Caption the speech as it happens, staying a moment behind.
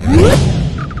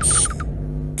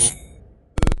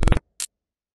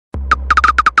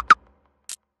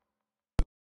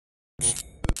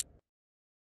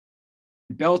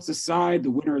Belts aside, the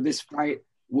winner of this fight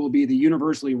will be the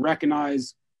universally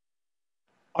recognized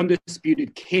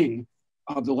undisputed king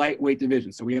of the lightweight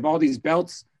division. So we have all these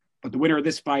belts, but the winner of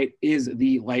this fight is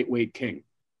the lightweight king.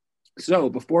 So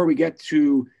before we get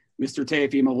to Mr.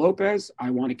 Teofimo Lopez,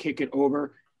 I want to kick it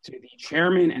over to the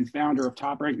chairman and founder of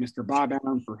Top Rank, Mr. Bob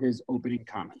Arum, for his opening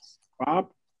comments.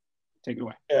 Bob, take it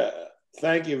away.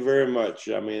 Thank you very much.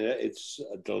 I mean, it's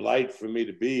a delight for me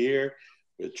to be here.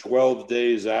 We're 12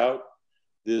 days out.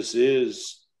 This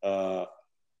is the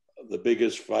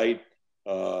biggest fight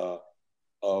of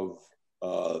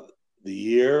the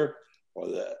year.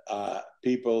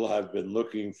 People have been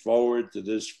looking forward to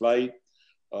this fight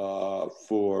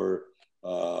for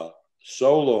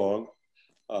so long.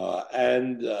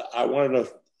 And I wanted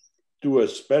to do a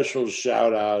special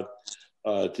shout out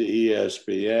to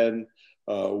ESPN,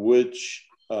 which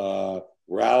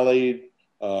rallied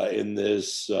in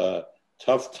this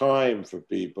tough time for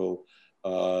people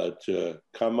to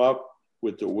come up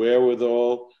with the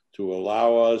wherewithal to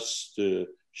allow us to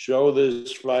show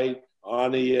this fight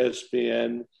on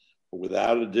ESPN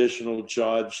without additional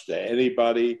charge to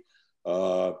anybody.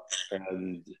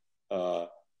 And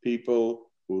people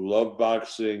who love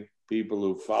boxing, people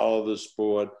who follow the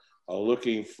sport are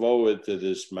looking forward to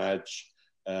this match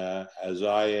as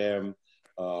I am.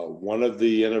 One of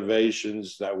the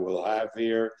innovations that we'll have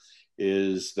here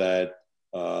is that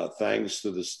thanks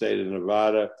to the state of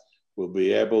Nevada, we'll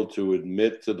be able to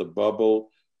admit to the bubble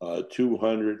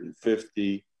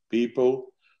 250 people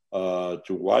to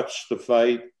watch the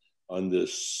fight under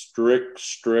strict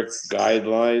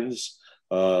guidelines.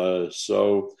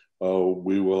 So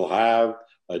we will have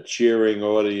a cheering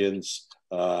audience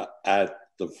at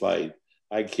the fight.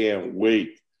 I can't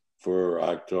wait for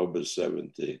October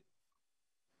 17th.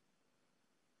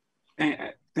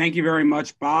 Thank you very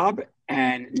much, Bob.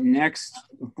 And next,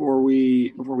 before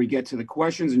we get to the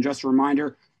questions, and just a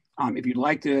reminder, if you'd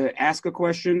like to ask a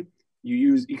question,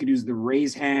 you could use the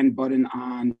raise hand button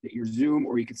on your Zoom,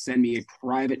 or you could send me a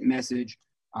private message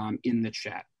in the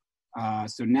chat.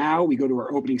 So now we go to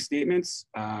our opening statements.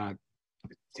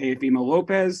 Teofimo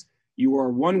Lopez, you are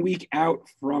 1 week out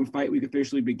from fight week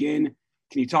officially begin.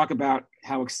 Can you talk about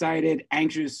how excited,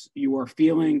 anxious you are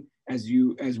feeling as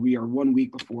we are 1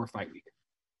 week before fight week?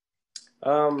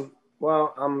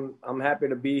 Well, I'm happy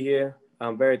to be here.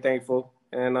 I'm very thankful,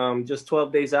 and just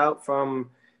 12 days out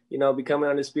from becoming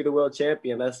undisputed world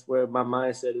champion. That's where my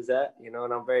mindset is at, and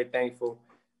I'm very thankful.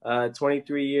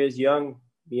 23 years young,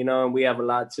 and we have a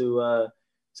lot to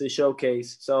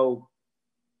showcase. So,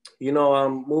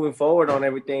 moving forward on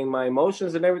everything, my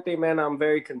emotions and everything, man, I'm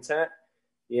very content.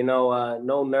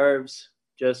 No nerves,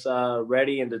 just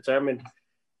ready and determined.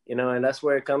 And that's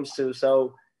where it comes to.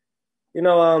 So,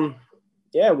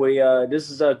 yeah, this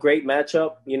is a great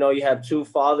matchup. You have two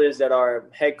fathers that are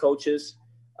head coaches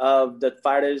of the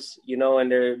fighters,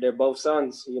 and they're both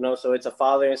sons, so it's a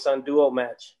father and son duo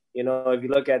match, if you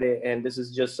look at it. And this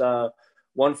is just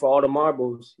one for all the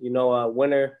marbles. A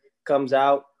winner comes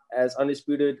out as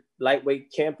undisputed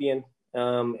lightweight champion,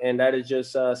 and that is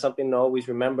just something to always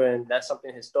remember, and that's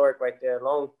something historic right there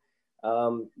alone.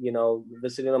 Vasyl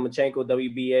Lomachenko,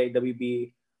 WBA,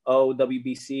 WBO,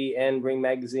 WBC, and Ring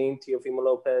Magazine, Teofimo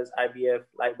Lopez, IBF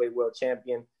lightweight world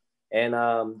champion. And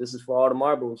this is for all the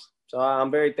marbles. So I'm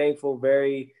very thankful,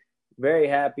 very, very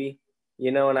happy,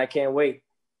 and I can't wait.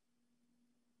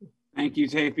 Thank you,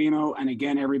 Teofimo. And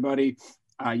again, everybody,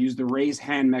 use the raise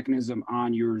hand mechanism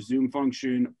on your Zoom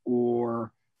function,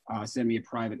 or send me a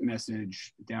private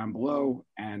message down below,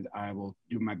 and I will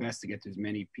do my best to get to as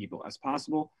many people as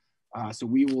possible. So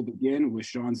we will begin with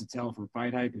Sean Zattel from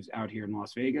Fight Hype, who's out here in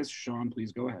Las Vegas. Sean,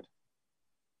 please go ahead.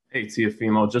 Hey,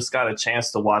 Teofimo, just got a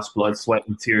chance to watch Blood, Sweat,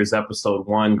 and Tears episode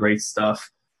 1. Great stuff.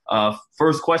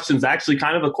 First question is actually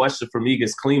kind of a question for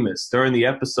Migas Klimas. During the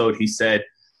episode, he said,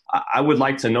 I would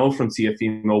like to know from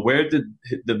Teofimo, where did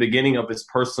the beginning of his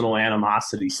personal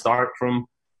animosity start from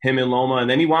him and Loma? And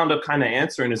then he wound up kind of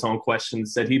answering his own question,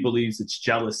 said he believes it's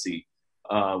jealousy,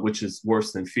 which is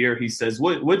worse than fear. He says,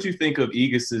 what'd you think of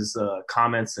Igas's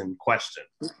comments and question?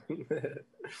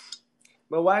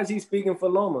 But why is he speaking for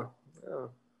Loma?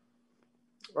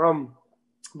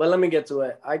 But let me get to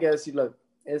it. I guess, look,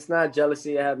 it's not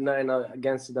jealousy. I have nothing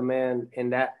against the man in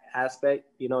that aspect.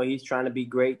 He's trying to be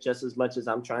great just as much as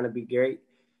I'm trying to be great.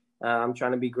 I'm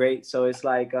trying to be great. So it's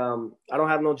like, I don't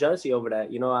have no jealousy over that.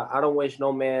 I don't wish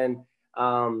no man,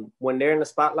 when they're in the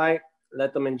spotlight,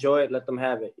 let them enjoy it, let them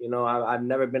have it. I've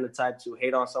never been the type to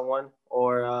hate on someone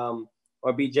or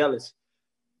be jealous.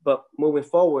 But moving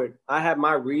forward, I have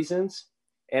my reasons,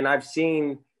 and I've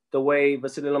seen the way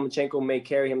Vasyl Lomachenko may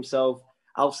carry himself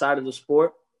outside of the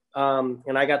sport.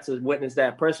 And I got to witness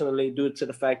that personally due to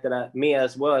the fact that me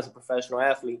as well as a professional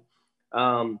athlete,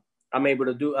 I'm able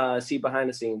to see behind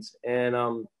the scenes. And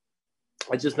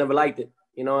I just never liked it.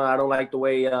 I don't like the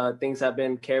way things have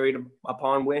been carried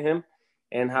upon with him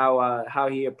and how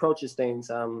he approaches things.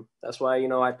 That's why,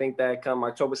 I think that come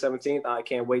October 17th, I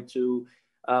can't wait to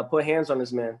put hands on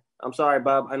this man. I'm sorry,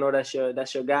 Bob. I know that's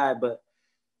your guy, but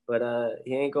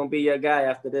he ain't going to be your guy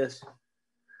after this.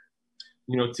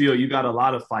 Teo, you got a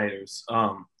lot of fighters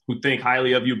who think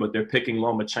highly of you, but they're picking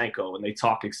Lomachenko and they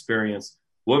talk experience.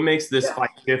 What makes this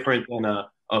fight different than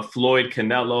a Floyd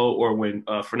Canelo or when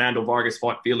Fernando Vargas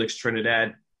fought Felix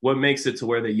Trinidad? What makes it to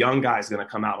where the young guy's going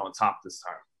to come out on top this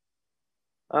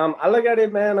time? I look at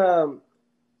it, man.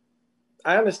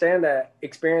 I understand that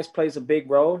experience plays a big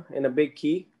role and a big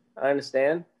key. I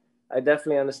understand. I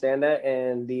definitely understand that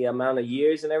and the amount of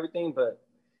years and everything. But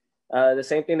the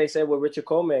same thing they said with Richard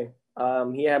Coleman.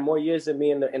 He had more years than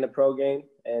me in the pro game,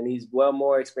 and he's well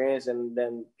more experienced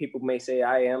than people may say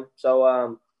I am.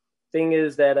 So thing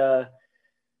is that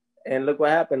and look what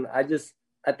happened. I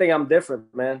think I'm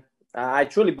different, man. I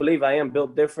truly believe I am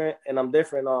built different, and I'm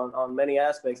different on many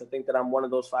aspects. I think that I'm one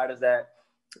of those fighters that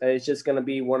is just going to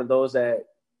be one of those that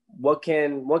what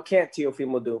can't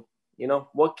Teofimo do?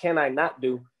 What can I not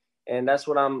do? And that's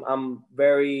what I'm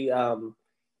very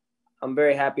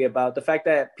happy about. The fact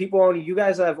that you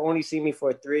guys have only seen me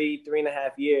for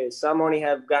 3.5 years. Some only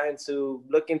have gotten to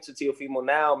look into Teofimo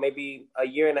now, maybe a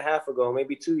year and a half ago,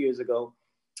 maybe 2 years ago.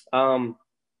 And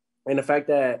the fact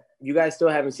that you guys still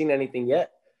haven't seen anything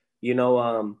yet,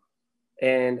 and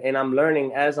I'm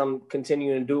learning as I'm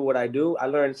continuing to do what I do. I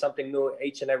learn something new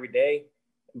each and every day.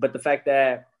 But the fact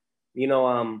that, you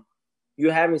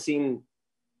haven't seen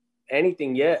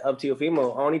anything yet of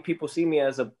Teofimo. Only people see me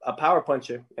as a power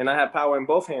puncher, and I have power in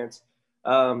both hands.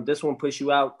 This one puts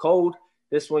you out cold.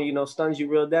 This one, stuns you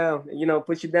real down,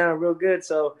 puts you down real good.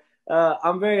 So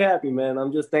I'm very happy, man.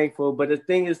 I'm just thankful. But the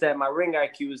thing is that my ring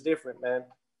IQ is different, man.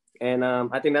 And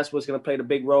I think that's what's going to play the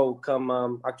big role come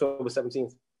October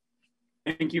 17th.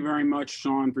 Thank you very much,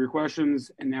 Sean, for your questions.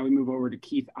 And now we move over to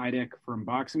Keith Idek from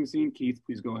Boxing Scene. Keith,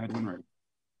 please go ahead when ready.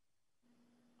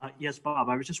 Yes, Bob.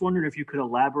 I was just wondering if you could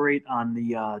elaborate on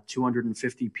the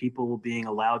 250 people being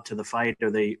allowed to the fight.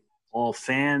 Are they all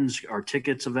fans? Are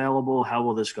tickets available? How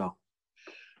will this go?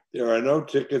 There are no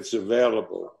tickets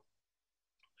available.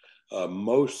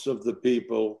 Most of the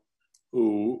people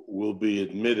who will be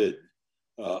admitted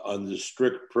under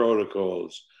strict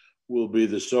protocols will be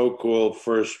the so-called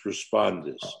first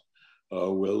responders.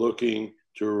 We're looking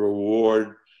to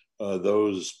reward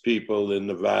those people in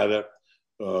Nevada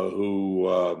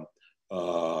who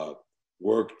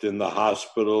worked in the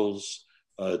hospitals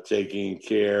taking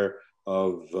care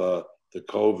of the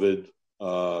COVID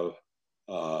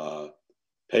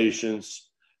patients.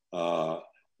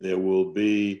 There will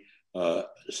be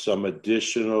some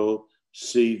additional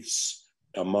seats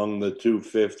among the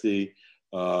 250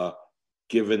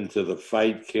 given to the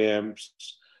fight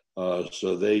camps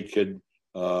so they could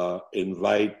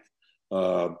invite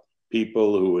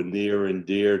people who are near and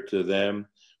dear to them,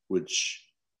 which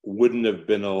wouldn't have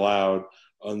been allowed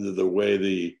under the way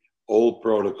the old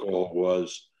protocol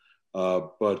was.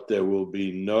 But there will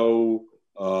be no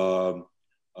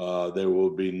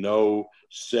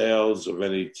sales of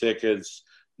any tickets,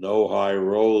 no high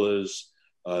rollers,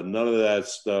 none of that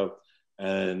stuff.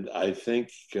 And I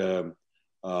think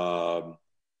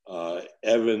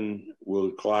Evan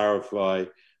will clarify,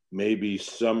 maybe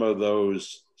some of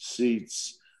those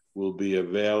seats will be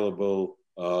available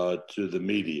to the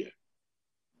media.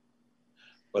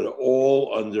 But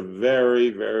all under very,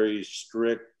 very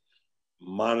strict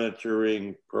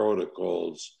monitoring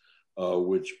protocols,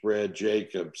 which Brad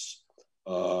Jacobs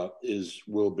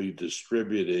will be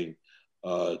distributing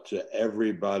to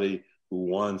everybody who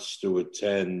wants to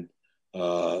attend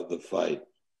the fight.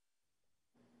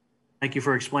 Thank you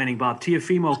for explaining, Bob.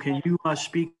 Teofimo, can you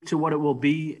speak to what it will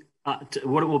be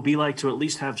like to at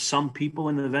least have some people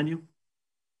in the venue?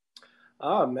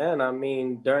 Oh man, I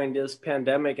mean, during this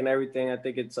pandemic and everything, I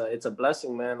think it's a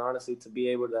blessing, man. Honestly, to be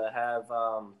able to have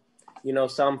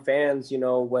some fans,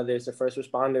 whether it's the first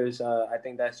responders, I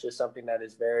think that's just something that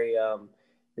is very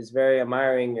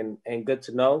admiring and good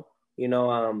to know.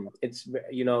 It's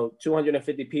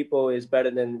 250 people is better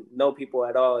than no people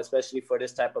at all, especially for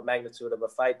this type of magnitude of a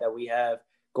fight that we have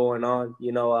going on.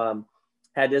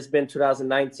 Had this been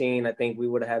 2019, I think we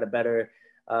would have had a better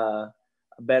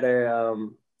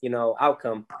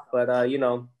outcome. But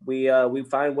we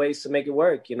find ways to make it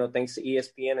work. Thanks to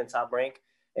ESPN and Top Rank.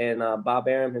 Bob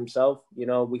Arum himself. You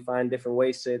know, we find different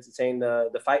ways to entertain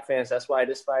the fight fans. That's why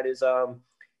this fight is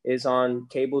on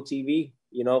cable TV,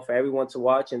 you know, for everyone to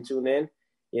watch and tune in,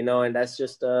 you know, and that's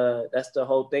just that's the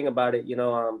whole thing about it. You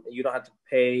know, you don't have to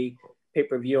pay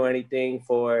pay-per-view or anything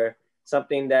for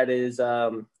something that is,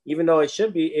 even though it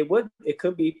could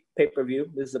be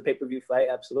pay-per-view. This is a pay-per-view fight,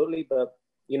 absolutely. But,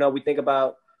 you know, we think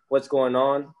about what's going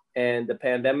on and the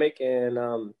pandemic,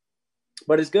 and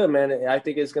but it's good, man. I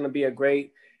think it's going to be a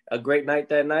great night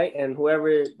that night, and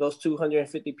whoever those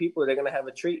 250 people, they're going to have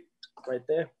a treat right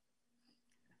there.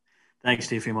 Thanks,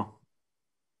 Teofimo.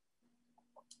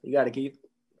 You got it, Keith.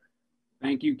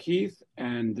 Thank you, Keith.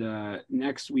 And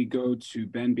next we go to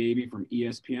Ben Baby from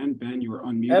ESPN. Ben, you are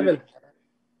unmuted. Evan.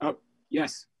 Oh,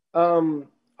 yes.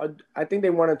 I think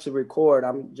they wanted to record.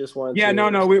 I'm just wanting Yeah,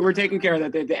 to... no, we're taking care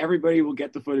of that. Everybody will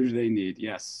get the footage they need.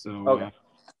 Yes. So okay.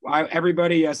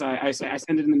 Everybody, yes, I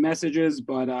send it in the messages,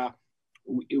 but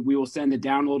we will send the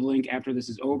download link after this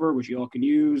is over, which you all can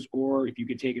use, or if you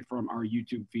could take it from our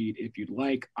YouTube feed if you'd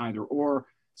like, either or.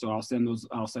 So I'll send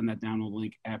that download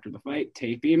link after the fight.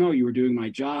 Teofimo, you were doing my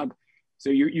job. So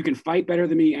you can fight better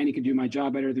than me and you can do my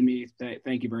job better than me.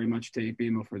 Thank you very much,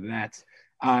 Teofimo, for that.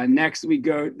 Next we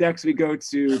go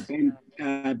to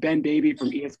Ben Baby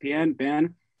from ESPN.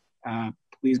 Ben,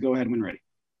 please go ahead when ready.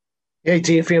 Hey,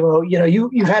 Teofimo, you know,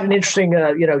 you've had an interesting,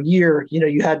 year. You know,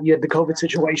 you had the COVID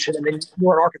situation, and then you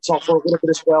were in Arkansas for a little bit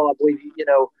as well. I believe, you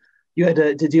know, you had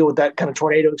to deal with that kind of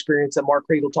tornado experience that Mark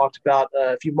Kriegel talked about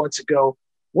a few months ago.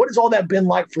 What has all that been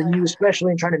like for you,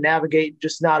 especially in trying to navigate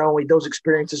just not only those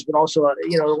experiences, but also,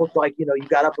 you know, it looked like, you know, you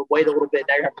got up and weighed a little bit.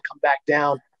 Now you have to come back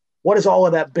down. What has all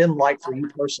of that been like for you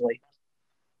personally?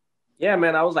 Yeah,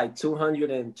 man, I was like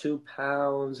 202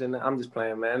 pounds, and I'm just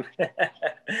playing, man.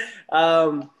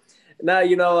 Now,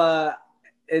 you know,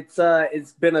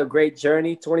 it's been a great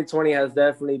journey. 2020 has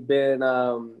definitely been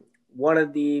one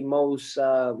of the most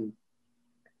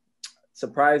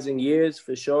surprising years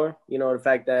for sure. You know, the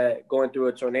fact that going through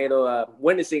a tornado,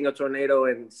 witnessing a tornado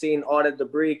and seeing all the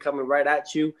debris coming right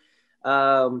at you,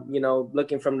 you know,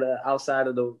 looking from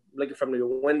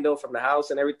the window from the house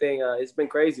and everything, it's been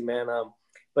crazy, man.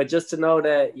 But just to know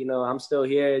that, you know, I'm still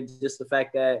here, just the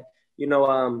fact that, you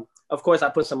know, of course I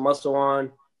put some muscle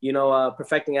on, you know,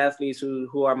 perfecting athletes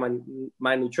who are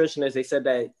my nutritionists, they said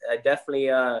that I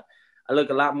definitely, I look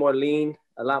a lot more lean,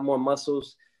 a lot more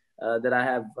muscles that I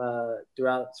have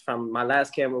throughout from my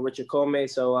last camp with Richard Comey.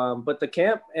 So, but the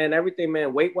camp and everything,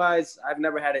 man, weight-wise, I've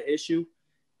never had an issue.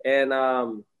 And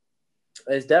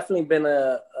it's definitely been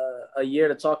a year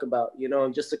to talk about, you know,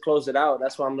 and just to close it out.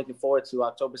 That's what I'm looking forward to,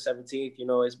 October 17th. You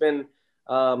know, it's been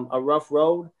a rough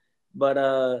road, but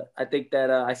I think that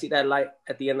I see that light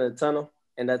at the end of the tunnel.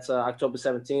 And that's October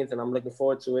 17th, and I'm looking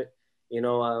forward to it. You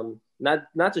know,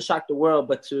 not to shock the world,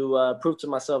 but to prove to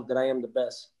myself that I am the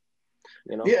best.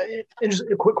 You know? Yeah, and just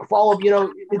a quick follow-up. You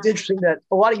know, it's interesting that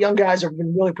a lot of young guys have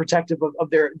been really protective of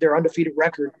their undefeated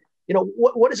record. You know,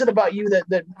 what is it about you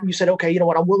that you said, okay, you know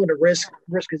what, I'm willing to risk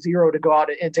a zero to go out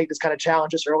and take this kind of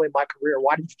challenge this early in my career?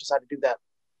 Why did you decide to do that?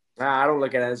 I don't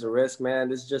look at it as a risk, man.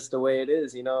 This is just the way it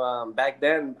is. You know, back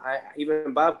then,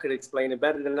 even Bob could explain it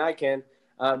better than I can.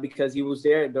 Because he was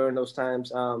there during those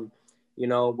times, you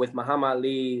know, with Muhammad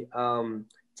Ali,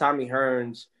 Tommy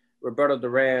Hearns, Roberto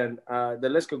Duran, the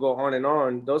list could go on and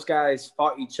on. Those guys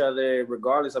fought each other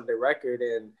regardless of their record,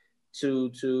 and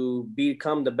to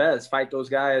become the best, fight those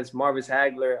guys, Marvis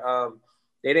Hagler,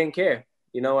 they didn't care.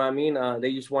 You know what I mean?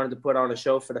 They just wanted to put on a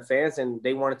show for the fans, and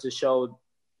they wanted to show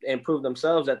and prove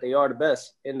themselves that they are the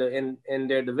best in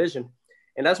their division.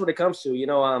 And that's what it comes to, you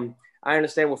know. I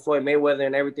understand with Floyd Mayweather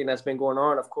and everything that's been going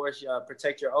on. Of course,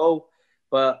 protect your O,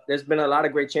 but there's been a lot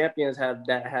of great champions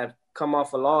that have come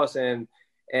off a loss and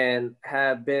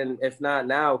have been, if not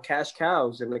now, cash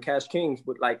cows and the cash kings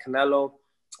with like Canelo,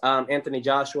 Anthony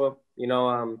Joshua, you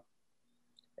know,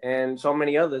 and so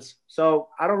many others. So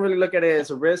I don't really look at it as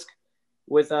a risk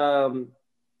with,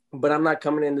 but I'm not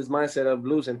coming in this mindset of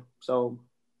losing. So,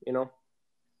 you know,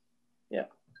 yeah.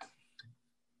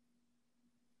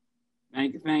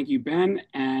 Thank you, Ben.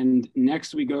 And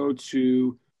next we go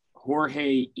to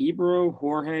Jorge Ebro.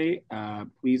 Jorge,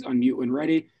 please unmute when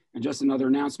ready. And just another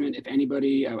announcement, if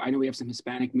anybody, I know we have some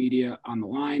Hispanic media on the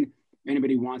line. If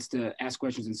anybody wants to ask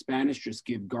questions in Spanish, just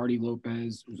give Gardy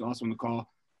Lopez, who's also on the call,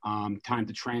 time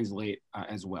to translate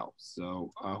as well.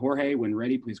 So Jorge, when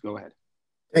ready, please go ahead.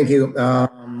 Thank you.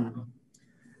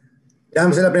 Ya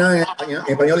empecé la primera en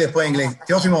español y después en inglés.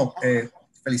 Teofimo,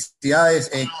 felicidades.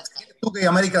 Tú que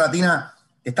América Latina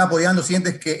está apoyando,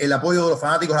 ¿sientes que el apoyo de los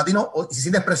fanáticos latinos, o si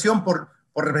sientes presión por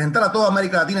representar a toda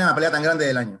América Latina en la pelea tan grande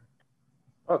del año?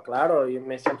 Oh, claro, yo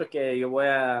me siento que yo voy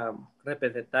a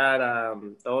representar a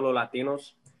todos los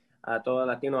latinos, a toda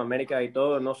Latinoamérica y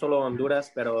todo, no solo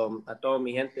Honduras, pero a toda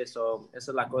mi gente. So,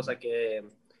 esa es la cosa que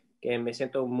me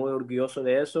siento muy orgulloso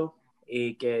de eso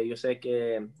y que yo sé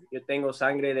que yo tengo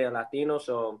sangre de latinos.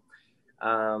 So,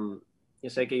 yo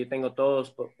sé que yo tengo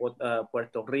todos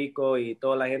Puerto Rico y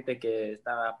toda la gente que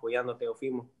está apoyando a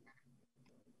Teofimo.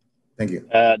 Thank you.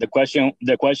 The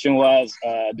question was,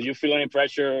 do you feel any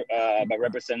pressure by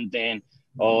representing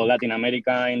all Latin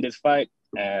America in this fight?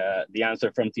 The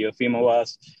answer from Teofimo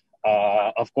was,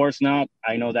 of course not.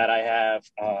 I know that I have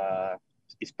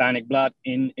Hispanic blood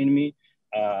in me.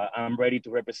 I'm ready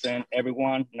to represent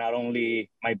everyone, not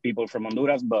only my people from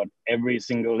Honduras, but every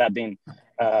single Latin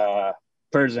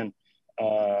person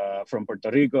from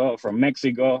Puerto Rico, from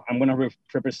Mexico. I'm going to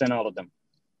represent all of them.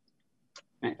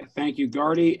 Thank you,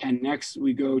 Gardy. And next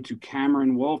we go to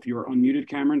Cameron Wolf. You're unmuted,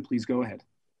 Cameron. Please go ahead.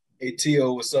 Hey,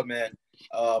 Tio, what's up, man?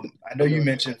 I know you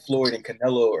mentioned Floyd and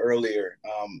Canelo earlier.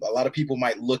 A lot of people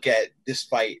might look at this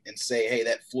fight and say, hey,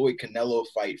 that Floyd-Canelo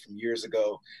fight from years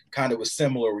ago kind of was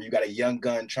similar, where you got a young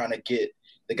gun trying to get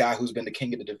the guy who's been the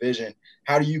king of the division.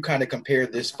 How do you kind of compare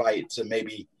this fight to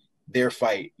maybe their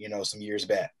fight, you know, some years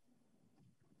back?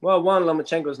 Well, one,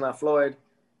 Lomachenko is not Floyd.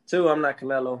 Two, I'm not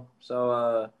Canelo.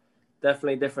 So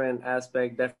definitely different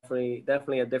aspect,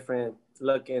 definitely a different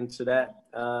look into that.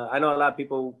 I know a lot of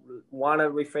people want to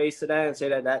rephrase to that and say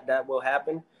that will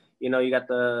happen. You know, you got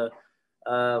the,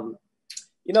 the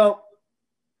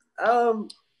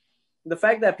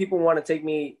fact that people want to take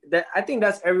me, that I think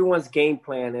that's everyone's game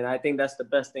plan. And I think that's the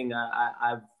best thing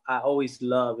I always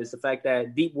love is the fact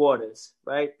that deep waters,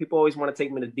 right? People always want to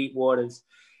take me to deep waters.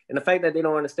 And the fact that they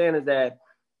don't understand is that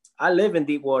I live in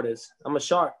deep waters. I'm a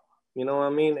shark, you know what I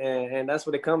mean? And that's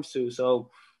what it comes to. So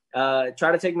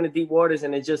try to take me to deep waters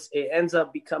and it ends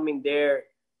up becoming their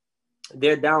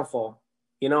downfall,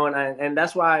 you know? And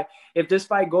that's why if this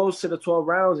fight goes to the 12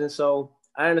 rounds, and so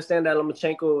I understand that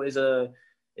Lomachenko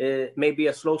it may be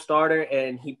a slow starter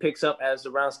and he picks up as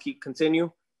the rounds continue,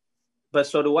 but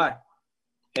so do I.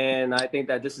 And I think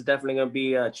that this is definitely going to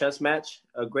be a chess match,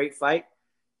 a great fight.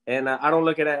 And I don't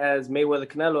look at it as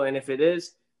Mayweather-Canelo. And if it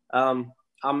is, I'm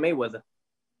Mayweather.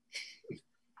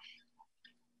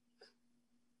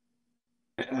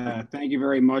 Thank you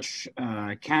very much,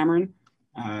 Cameron.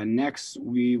 Next,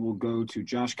 we will go to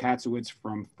Josh Katzowitz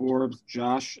from Forbes.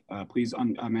 Josh, please,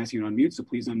 I'm asking you to unmute, so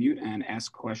please unmute and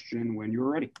ask a question when you're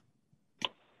ready.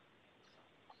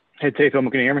 Hey,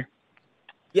 Teofimo, can you hear me?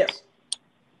 Yes.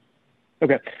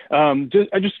 Okay.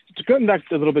 Just going back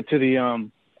a little bit to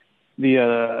the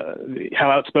how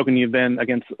outspoken you've been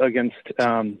against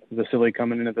Vasyl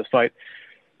coming into this fight.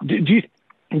 Do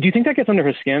you think that gets under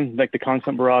his skin, like the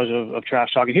constant barrage of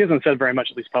trash talking? He hasn't said very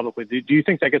much, at least publicly. Do you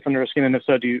think that gets under his skin? And if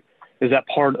so, is that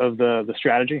part of the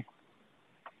strategy?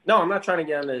 No, I'm not trying to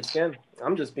get under his skin.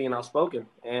 I'm just being outspoken.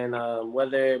 And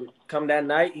whether come that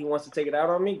night he wants to take it out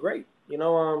on me, great. You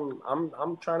know,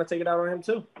 I'm trying to take it out on him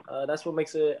too. That's what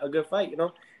makes it a good fight. You know,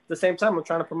 at the same time, I'm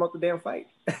trying to promote the damn fight.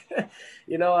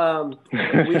 You know, we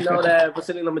know that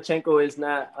Vasyl Lomachenko is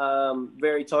not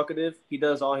very talkative. He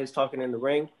does all his talking in the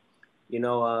ring. You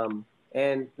know,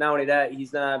 and not only that,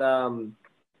 he's not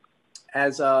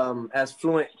as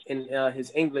fluent in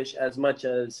his English as much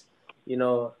as, you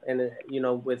know, and, you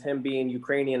know, with him being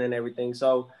Ukrainian and everything.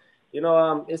 So, you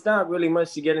know, it's not really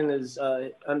much to get in his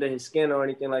under his skin or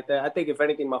anything like that. I think if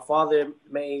anything, my father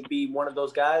may be one of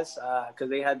those guys because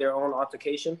they had their own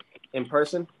altercation in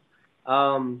person.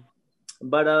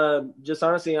 But just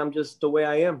honestly, I'm just the way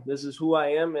I am. This is who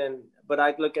I am. But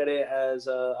I look at it as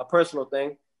a personal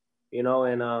thing. You know,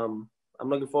 and I'm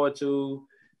looking forward to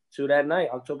that night,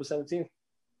 October 17th.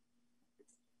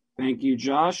 Thank you,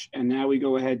 Josh. And now we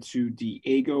go ahead to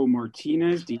Diego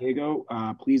Martinez. Diego,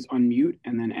 please unmute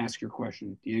and then ask your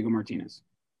question. Diego Martinez.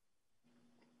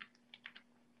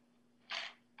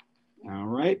 All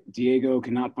right. Diego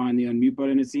cannot find the unmute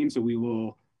button, it seems, so we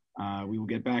will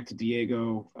get back to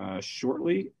Diego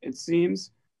shortly, it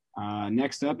seems.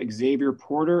 Next up, Xavier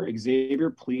Porter. Xavier,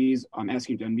 please, I'm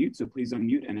asking you to unmute, so please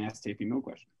unmute and ask Teofimo a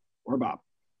question. Or Bob.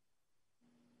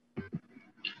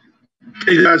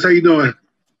 Hey guys, how you doing?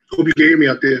 Hope you can hear me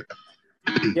out there.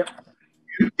 Yep.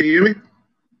 Can you hear me?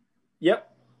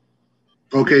 Yep.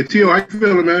 Okay, Tio, how you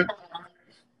feeling, man?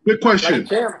 Good question.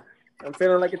 Like a champ. I'm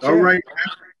feeling like a champ. All right.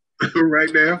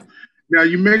 Right now. Now,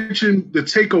 you mentioned the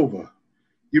takeover.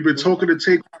 You've been talking to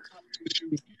take,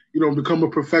 you know, become a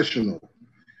professional.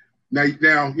 Now,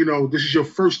 you know, this is your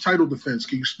first title defense.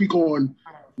 Can you speak on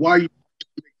why you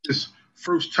make this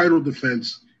first title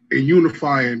defense and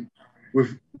unifying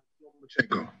with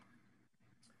Lomachenko?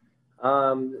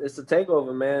 It's a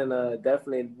takeover, man.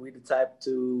 Definitely, we the type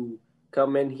to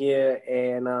come in here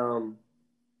and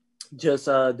just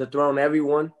dethrone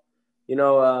everyone, and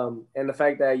the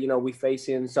fact that we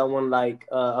facing someone like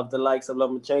of the likes of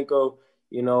Lomachenko,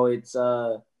 it's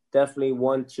definitely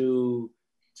one to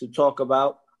talk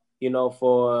about,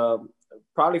 for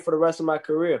probably for the rest of my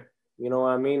career. You know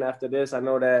what I mean? After this, I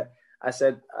know that I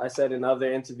said in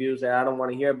other interviews that I don't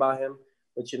want to hear about him,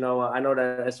 but I know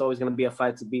that it's always going to be a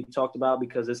fight to be talked about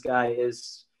because this guy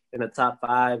is in the top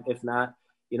 5, if not,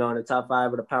 in the top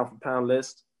 5 of the pound for pound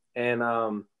list, and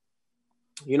the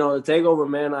takeover,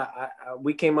 man.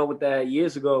 We came up with that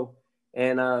years ago,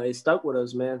 and it stuck with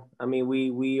us, man. I mean,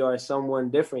 we are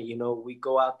someone different. We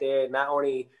go out there. Not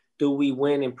only do we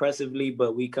win impressively,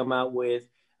 but we come out with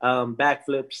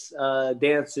backflips,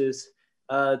 dances,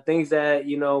 things that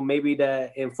maybe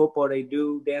that in football they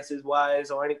do dances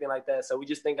wise or anything like that. So we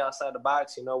just think outside the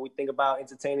box. We think about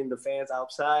entertaining the fans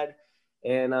outside.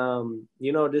 And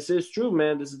this is true,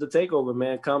 man. This is the takeover,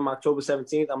 man. Come October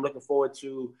 17th, I'm looking forward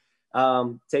to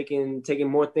taking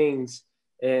more things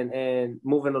and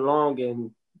moving along,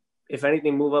 and if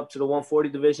anything, move up to the 140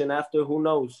 division after. Who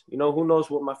knows? Who knows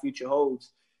what my future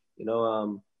holds?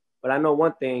 But I know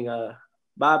one thing.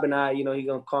 Bob and I, he's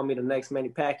gonna call me the next Manny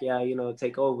Pacquiao,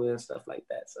 take over and stuff like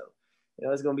that. So,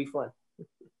 it's gonna be fun.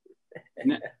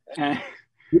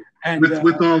 and with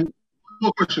one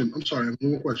more question. I'm sorry,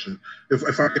 one more question,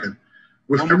 if I can.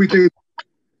 With everything,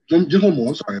 just one more.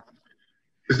 I'm sorry.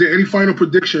 Is there any final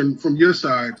prediction from your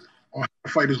side on how the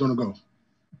fight is going to go?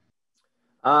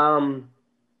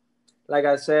 Like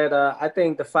I said, I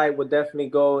think the fight would definitely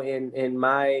go in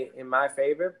my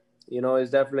favor.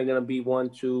 It's definitely going to be one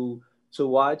to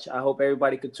watch. I hope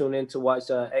everybody could tune in to watch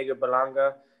Edgar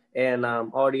Berlanga and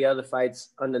all the other fights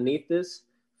underneath this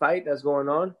fight that's going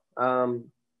on.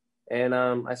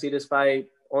 I see this fight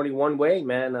only one way,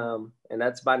 man, and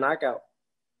that's by knockout.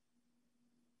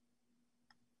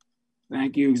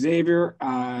 Thank you, Xavier.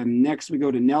 Next, we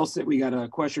go to Nelson. We got a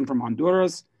question from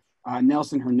Honduras.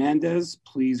 Nelson Hernandez,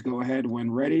 please go ahead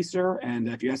when ready, sir. And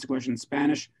if you ask a question in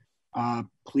Spanish,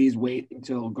 please wait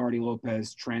until Gardy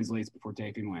Lopez translates before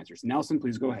Teofimo answers. Nelson,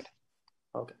 please go ahead.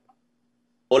 Okay.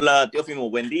 Hola, Teofimo,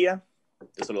 buen día.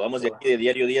 Te saludamos de aquí de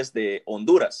Diario 10 de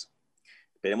Honduras.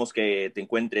 Esperemos que te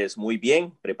encuentres muy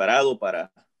bien, preparado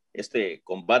para este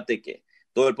combate que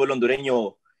todo el pueblo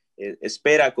hondureño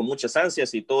espera con muchas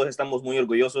ansias, y todos estamos muy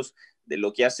orgullosos de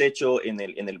lo que has hecho en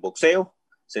el boxeo.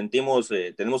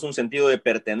 Tenemos un sentido de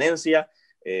pertenencia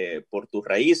por tus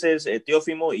raíces,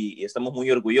 Teofimo, y estamos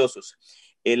muy orgullosos.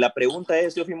 La pregunta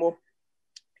es, Teofimo,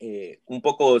 un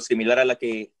poco similar a la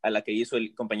que hizo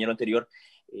el compañero anterior.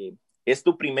 Es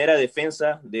tu primera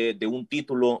defensa de un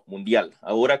título mundial.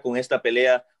 Ahora, con esta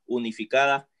pelea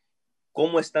unificada,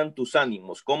 ¿cómo están tus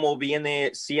ánimos? ¿Cómo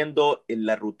viene siendo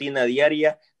la rutina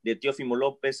diaria de Teofimo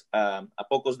López a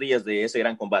pocos días de ese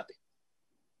gran combate?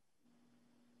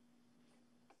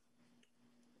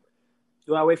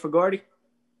 Do I wait for Gardy?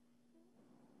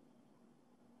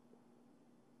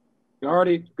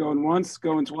 Gardy, going once,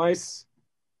 going twice.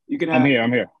 You can. I'm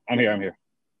here.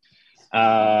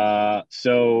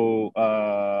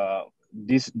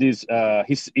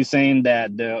 He's saying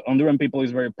that the Honduran people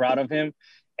is very proud of him,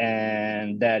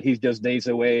 and that he's just days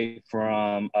away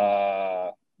from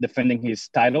defending his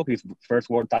title, his first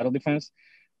world title defense.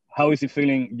 How is he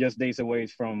feeling just days away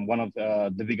from one of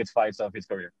the biggest fights of his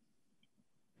career?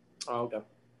 Oh, okay.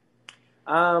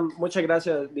 Muchas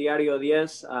gracias, Diario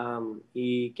 10.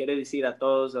 Y quiere decir a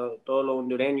todos los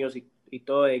hondureños y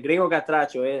todo el gringo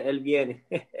catracho, él viene.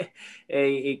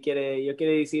 Yo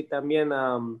quiero decir también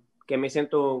que me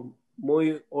siento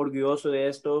muy orgulloso de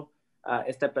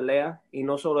esta pelea, y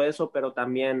no solo eso, pero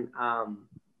también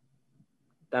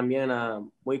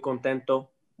muy contento,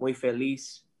 muy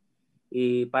feliz,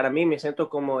 y para mí me siento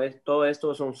como todo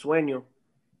esto es un sueño,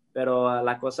 pero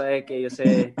la cosa es que yo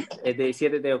sé, el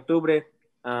 17 de octubre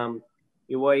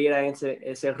yo voy a ir a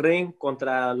ese ring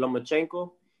contra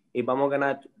Lomachenko, y vamos a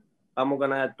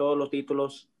ganar todos los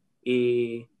títulos,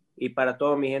 y para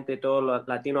toda mi gente, todo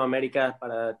Latinoamérica,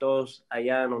 para todos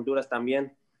allá en Honduras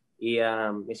también, y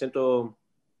me siento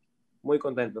muy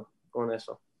contento con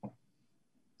eso.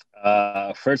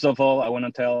 First of all, I want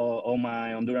to tell all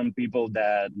my Honduran people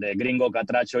that the Gringo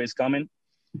Catracho is coming.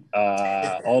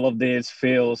 All of this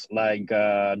feels like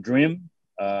a dream,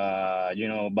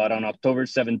 but on October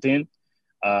 17th,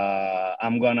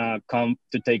 I'm going to come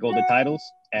to take all the titles,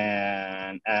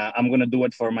 and I'm going to do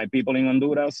it for my people in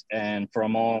Honduras and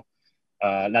from all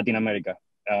Latin America.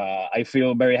 I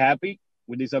feel very happy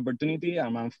with this opportunity.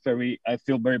 I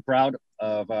feel very proud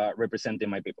of representing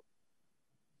my people.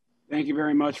 Thank you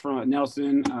very much from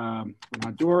Nelson from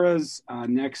Honduras.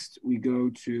 Next, we go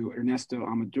to Ernesto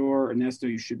Amador. Ernesto,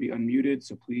 you should be unmuted,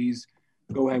 so please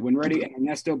go ahead when ready. And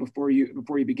Ernesto, before you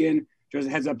begin, just a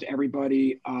heads up to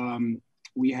everybody.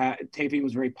 Teofimo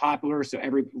was very popular, so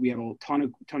we have a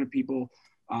ton of people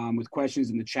with questions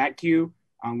in the chat queue.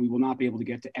 We will not be able to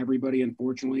get to everybody,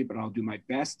 unfortunately, but I'll do my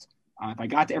best. If I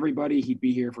got to everybody, he'd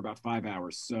be here for about 5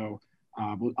 hours. So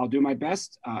I'll do my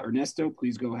best. Ernesto,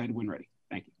 please go ahead when ready.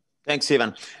 Thank you. Thanks,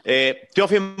 Ivan.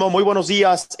 Teofimo, muy buenos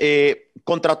días.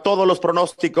 Contra todos los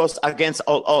pronósticos, against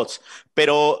all odds,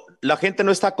 pero la gente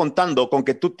no está contando con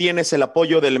que tú tienes el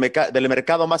apoyo del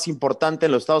mercado más importante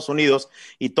en los Estados Unidos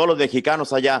y todos los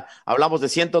mexicanos allá. Hablamos de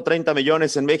 130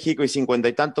 millones en México y 50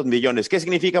 y tantos millones. ¿Qué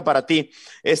significa para ti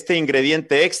este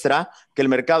ingrediente extra que el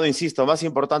mercado, insisto, más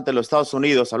importante en los Estados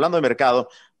Unidos, hablando de mercado,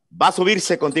 va a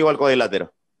subirse contigo al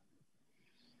cuadrilátero?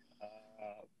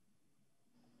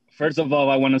 First of all,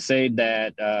 I want to say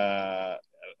that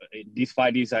this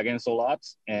fight is against all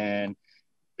odds, and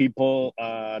people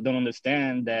don't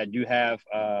understand that you have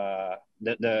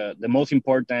the most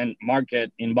important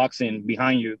market in boxing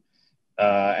behind you,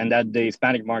 and that the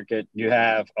Hispanic market. You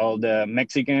have all the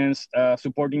Mexicans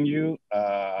supporting you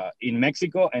in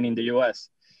Mexico and in the U.S.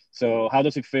 So how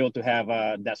does it feel to have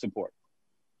that support?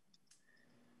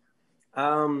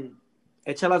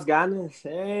 Echa las ganas,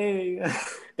 hey.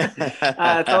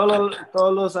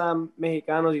 Todos los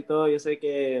mexicanos y todo, yo sé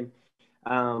que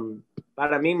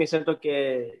para mí me siento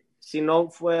que si no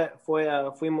fuimos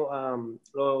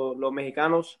los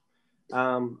mexicanos,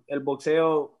 el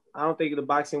boxeo, I don't think the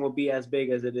boxing would be as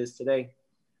big as it is today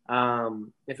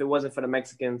if it wasn't for the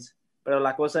Mexicans. Pero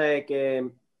la cosa es que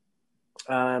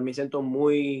me siento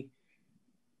muy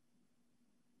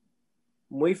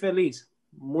feliz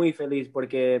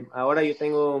porque ahora yo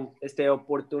tengo esta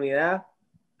oportunidad de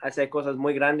hacer cosas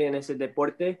muy grandes en ese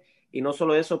deporte, y no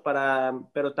solo eso,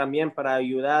 pero también para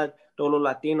ayudar a todos los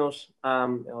latinos,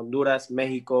 Honduras,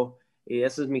 México, y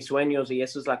esos son mis sueños y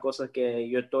eso es la cosa que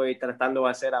yo estoy tratando de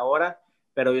hacer ahora,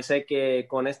 pero yo sé que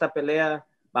con esta pelea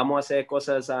vamos a hacer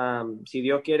cosas, si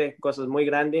Dios quiere, cosas muy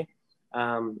grandes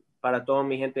para toda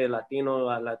mi gente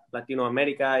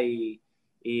Latinoamérica y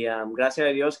gracias a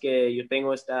Dios que yo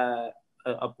tengo esta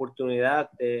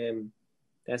oportunidad de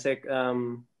hacer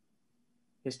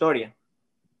historia.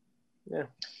 Yeah.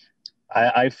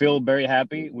 I feel very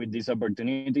happy with this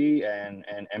opportunity and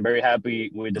very happy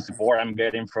with the support I'm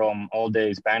getting from all the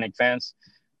Hispanic fans.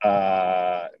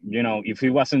 If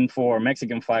it wasn't for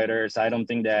Mexican fighters, I don't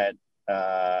think that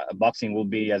boxing will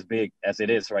be as big as it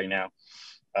is right now.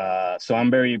 So I'm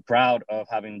very proud of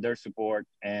having their support,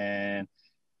 and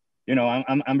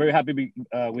I'm very happy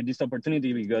with this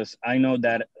opportunity because I know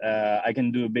that I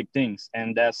can do big things,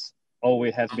 and that's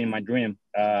always has been my dream.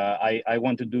 I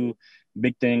want to do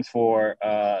big things for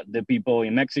the people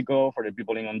in Mexico, for the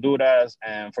people in Honduras,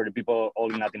 and for the people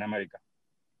all in Latin America.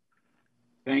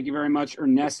 Thank you very much,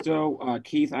 Ernesto.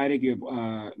 Keith Eidig, you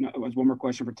have one more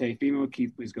question for Teofimo.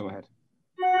 Keith, please go ahead.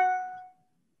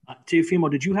 Teofimo,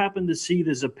 did you happen to see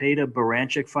the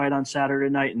Zepeda-Baranchik fight on Saturday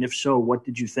night? And if so, what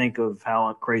did you think of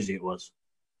how crazy it was?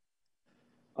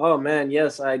 Oh, man,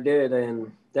 yes, I did.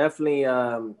 And definitely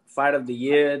fight of the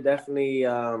year. Definitely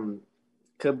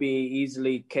could be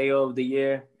easily KO of the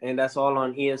year. And that's all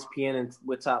on ESPN and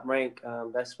with Top Rank.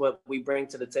 That's what we bring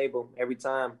to the table every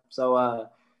time. So,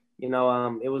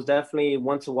 it was definitely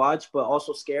one to watch, but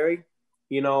also scary.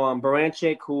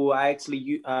 Baranchik, who I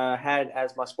actually had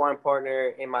as my sparring partner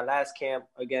in my last camp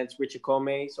against Richard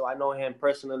Comey, so I know him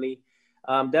personally.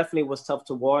 Definitely was tough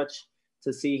to watch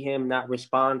to see him not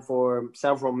respond for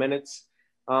several minutes.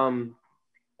 And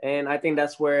I think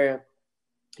that's where,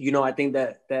 I think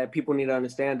that people need to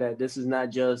understand that this is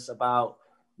not just about,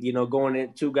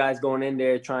 two guys going in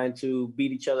there trying to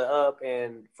beat each other up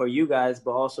and for you guys,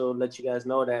 but also let you guys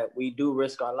know that we do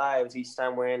risk our lives each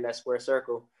time we're in that square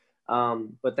circle.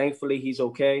 But thankfully he's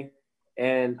okay.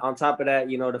 And on top of that,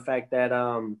 the fact that,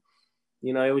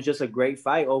 it was just a great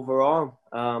fight overall.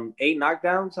 8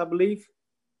 knockdowns, I believe,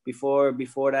 before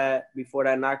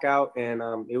that knockout. And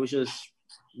it was just,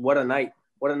 what a night.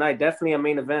 Definitely a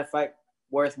main event fight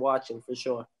worth watching for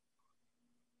sure.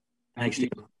 Thanks,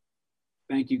 Steve.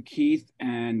 Thank you, Keith.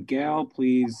 And Gail,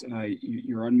 please,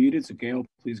 you're unmuted. So Gail,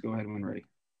 please go ahead when ready.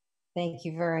 Thank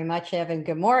you very much, Evan.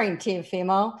 Good morning,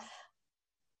 Teofimo.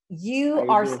 You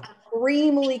are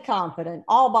extremely confident.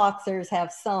 All boxers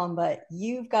have some, but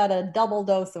you've got a double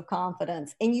dose of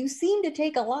confidence, and you seem to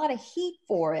take a lot of heat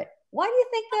for it. Why do you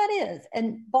think that is?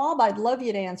 And Bob, I'd love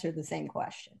you to answer the same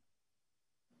question.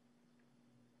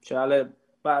 Shall I let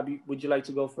Bob, would you like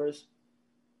to go first?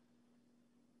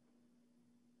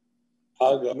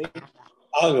 I'll go.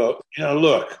 I'll go. You know,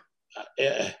 look,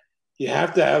 you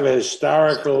have to have a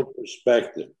historical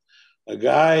perspective. A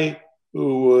guy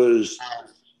who was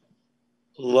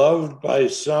loved by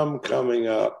some coming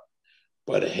up,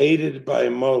 but hated by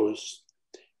most,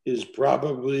 is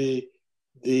probably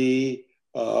the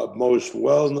most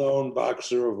well-known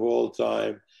boxer of all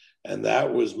time, and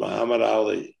that was Muhammad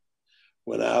Ali.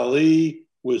 When Ali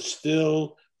was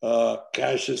still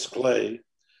Cassius Clay,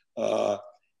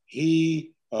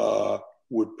 he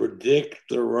would predict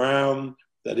the round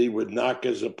that he would knock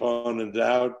his opponent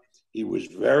out. He was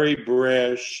very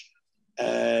brash,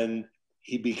 and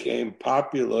he became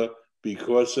popular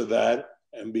because of that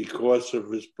and because of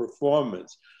his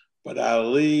performance. But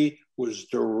Ali was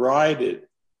derided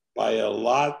by a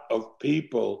lot of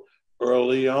people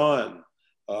early on.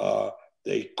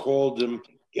 They called him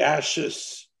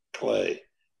Gaseous Clay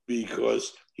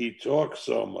because he talked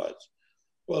so much.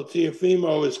 Well,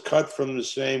 Teofimo is cut from the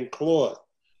same cloth.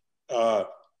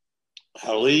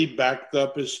 Ali backed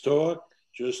up his talk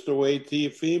just the way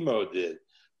Teofimo did.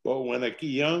 But when a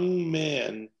young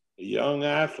man, a young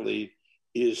athlete,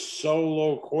 is so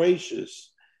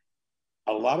loquacious,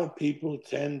 a lot of people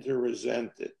tend to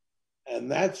resent it.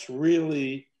 And that's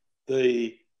really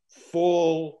the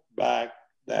fallback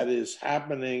that is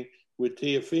happening with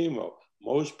Teofimo.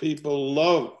 Most people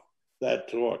love that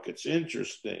talk. It's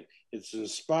interesting. It's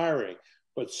inspiring.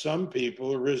 But some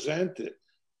people resent it.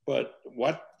 But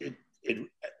what it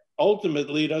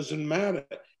ultimately doesn't matter.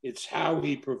 It's how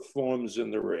he performs in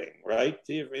the ring, right,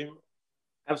 Teofimo?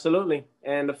 Absolutely.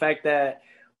 And the fact that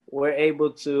we're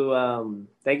able to,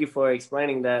 thank you for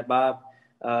explaining that, Bob.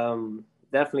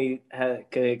 Definitely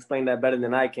could explain that better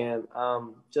than I can.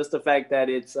 Just the fact that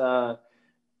it's,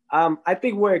 I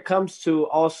think where it comes to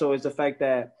also is the fact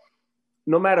that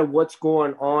no matter what's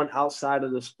going on outside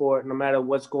of the sport, no matter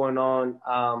what's going on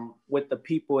with the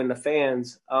people and the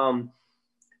fans,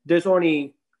 there's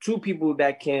only two people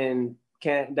that can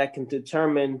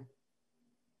determine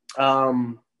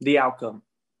the outcome: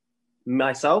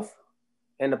 myself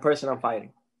and the person I'm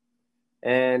fighting.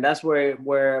 And that's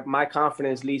where my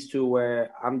confidence leads to,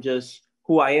 where I'm just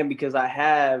who I am, because I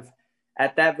have,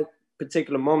 at that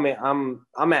particular moment,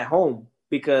 I'm at home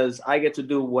because I get to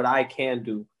do what I can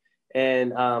do.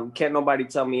 And can't nobody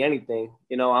tell me anything.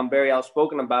 You know, I'm very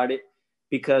outspoken about it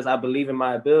because I believe in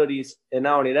my abilities. And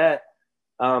not only that,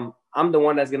 I'm the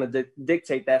one that's going to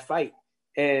dictate that fight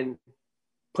and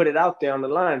put it out there on the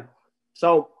line.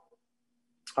 So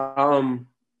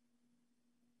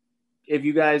if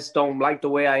you guys don't like the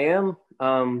way I am,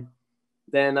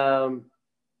 then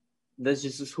this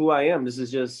is who I am. This is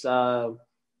just the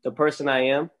person I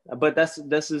am. But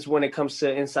this is when it comes to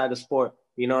inside the sport,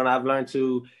 you know, and I've learned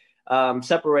to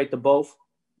separate the both,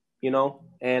 you know,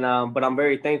 and but I'm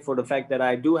very thankful for the fact that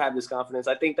I do have this confidence.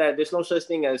 I think that there's no such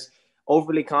thing as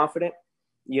overly confident.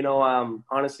 You know,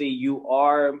 honestly, you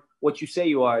are what you say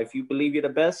you are. If you believe you're the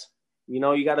best, you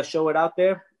know, you got to show it out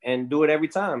there and do it every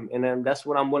time. And then that's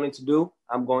what I'm willing to do.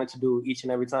 I'm going to do each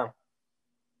and every time.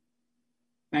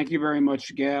 Thank you very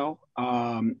much, Gail.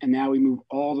 And now we move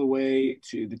all the way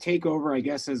to the takeover, I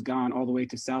guess, has gone all the way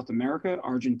to South America,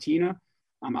 Argentina.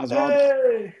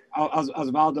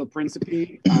 Osvaldo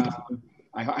Principe.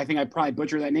 I think I probably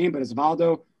butchered that name, but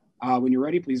Osvaldo, when you're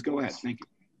ready, please go ahead. Thank you.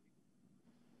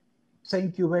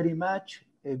 Thank you very much.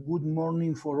 Good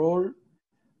morning for all.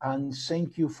 And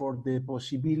thank you for the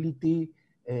possibility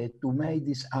to make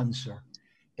this answer.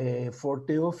 For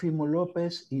Teofimo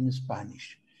Lopez in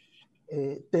Spanish.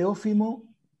 Teofimo,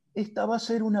 esta va a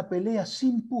ser una pelea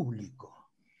sin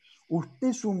público. Usted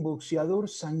es un boxeador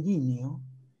sanguíneo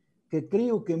que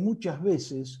creo que muchas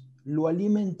veces lo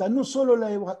alimenta no solo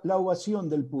la ovación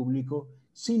del público,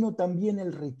 sino también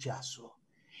el rechazo.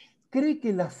 ¿Cree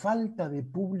que la falta de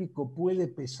público puede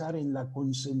pesar en la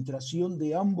concentración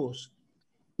de ambos?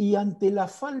 Y ante la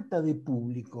falta de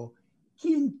público,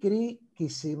 ¿quién cree que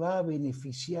se va a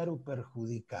beneficiar o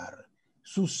perjudicar?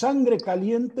 ¿Su sangre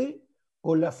caliente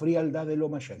o la frialdad de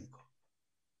Lomachenko?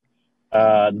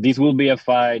 This will be a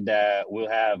fight that will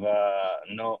have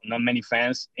not many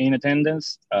fans in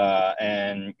attendance,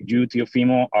 and you,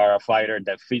 Teofimo, are a fighter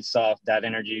that feeds off that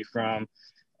energy from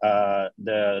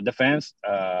the fans.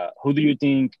 Who do you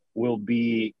think will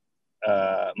be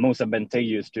most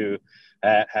advantageous to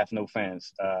have no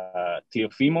fans,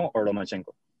 Teofimo or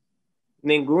Lomachenko?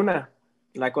 Ninguna.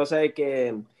 La cosa es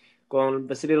que con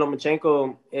Vasyl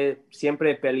Lomachenko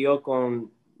siempre peleó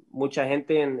con mucha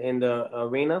gente en la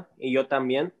arena y yo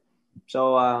también.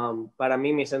 So, para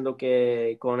mí me siento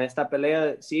que con esta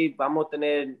pelea sí vamos a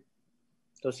tener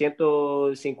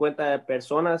 250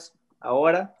 personas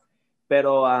ahora,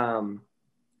 pero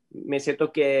me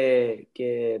siento que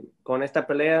con esta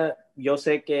pelea yo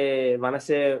sé que van a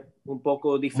ser un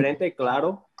poco diferente,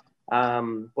 claro,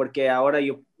 porque ahora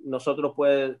nosotros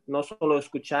podemos no solo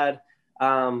escuchar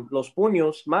los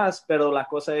puños más, pero la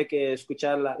cosa es que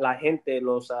escuchar la gente,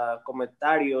 los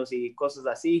comentarios y cosas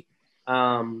así.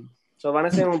 So van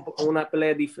a ser una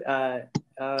pelea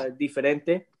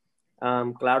diferente,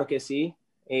 claro que sí,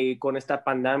 y con esta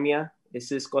pandemia,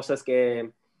 esas cosas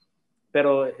que...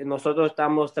 Pero nosotros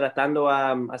estamos tratando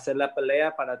a hacer la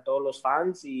pelea para todos los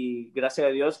fans y gracias a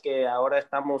Dios que ahora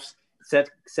estamos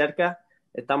cerca.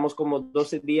 Estamos como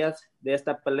 12 días de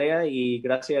esta pelea y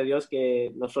gracias a Dios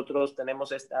que nosotros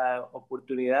tenemos esta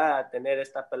oportunidad de tener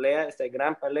esta pelea, esta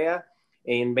gran pelea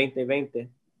en 2020.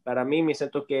 Para mí me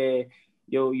siento que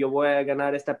yo voy a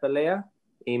ganar esta pelea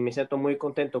y me siento muy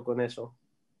contento con eso.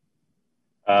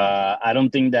 I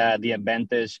don't think that the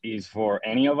advantage is for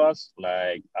any of us.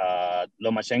 Like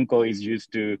Lomachenko is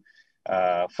used to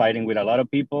fighting with a lot of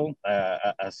people,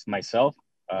 as myself.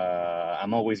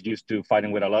 I'm always used to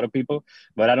fighting with a lot of people,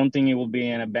 but I don't think it will be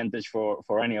an advantage for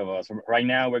any of us. Right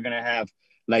now, we're gonna have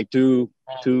like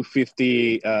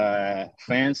 250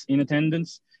 fans in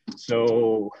attendance.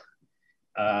 So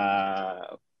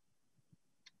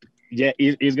yeah,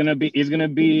 it's gonna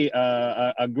be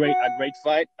a great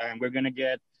fight, and we're gonna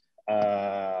get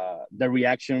the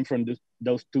reaction from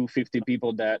those 250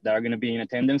 people that are gonna be in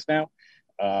attendance now.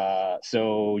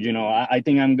 So I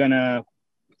think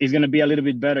it's gonna be a little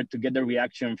bit better to get the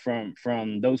reaction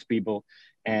from those people,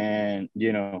 and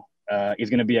it's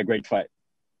gonna be a great fight.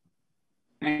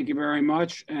 Thank you very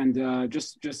much. And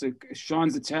just Sean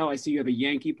Zattel, I see you have a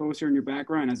Yankee poster in your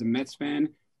background. As a Mets fan,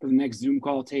 for the next Zoom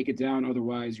call, take it down.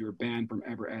 Otherwise, you're banned from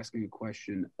ever asking a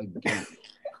question again.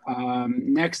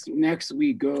 Next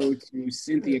we go to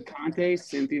Cynthia Conte.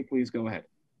 Cynthia, please go ahead.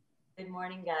 Good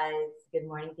morning, guys. Good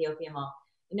morning, Teofimo.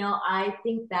 I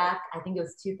think it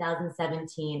was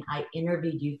 2017, I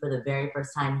interviewed you for the very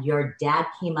first time. Your dad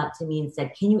came up to me and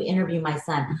said, can you interview my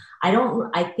son?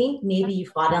 I think maybe you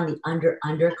fought on the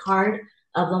undercard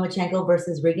of Lomachenko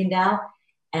versus Rigondeaux.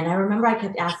 And I remember I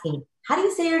kept asking, how do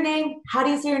you say your name? How do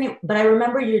you say your name? But I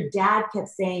remember your dad kept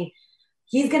saying,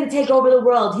 he's going to take over the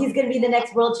world. He's going to be the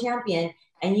next world champion.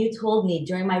 And you told me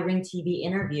during my Ring TV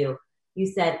interview, you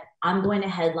said, I'm going to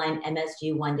headline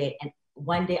MSG one day. And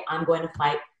one day I'm going to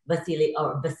fight Vasyl,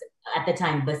 or at the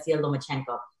time, Vasyl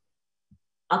Lomachenko.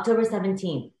 October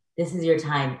 17th, this is your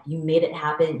time. You made it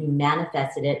happen. You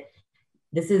manifested it.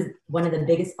 This is one of the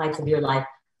biggest fights of your life.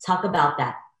 Talk about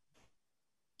that.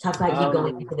 Talk about you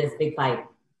going into this big fight.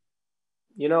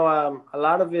 A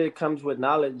lot of it comes with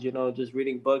knowledge, just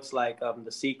reading books like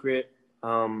The Secret,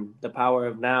 The Power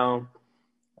of Now,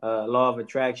 Law of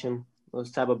Attraction,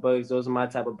 those type of books. Those are my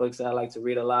type of books that I like to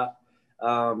read a lot.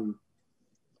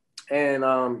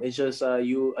 It's just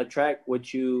you attract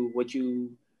what you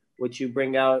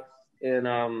bring out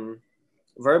in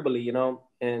verbally,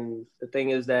 and the thing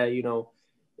is that,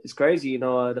 it's crazy,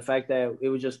 the fact that it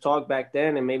was just talk back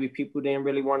then and maybe people didn't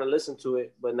really want to listen to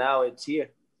it, but now it's here.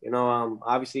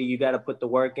 Obviously you got to put the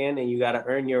work in and you got to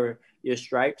earn your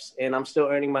stripes, and I'm still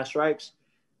earning my stripes.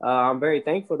 I'm very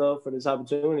thankful though for this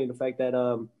opportunity, the fact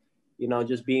that,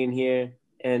 just being here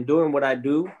and doing what I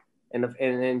do and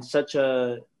in such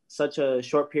a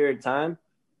short period of time,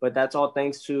 but that's all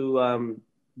thanks to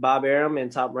Bob Arum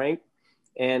and Top Rank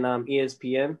and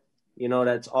ESPN.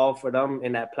 That's all for them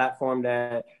and that platform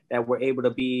that we're able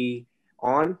to be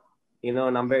on, and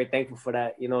I'm very thankful for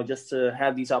that, just to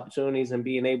have these opportunities and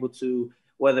being able to,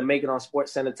 whether make it on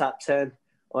SportsCenter top 10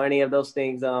 or any of those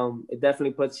things, it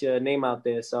definitely puts your name out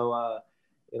there. So,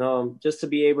 just to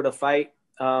be able to fight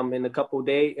in a couple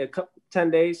days, 10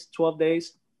 days, 12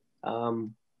 days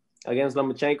against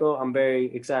Lomachenko, I'm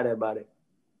very excited about it.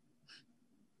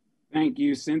 Thank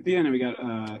you, Cynthia. And we got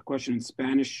a question in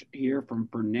Spanish here from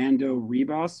Fernando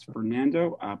Ribas.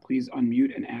 Fernando, please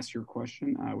unmute and ask your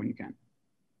question when you can.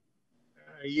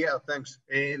 Yeah, thanks.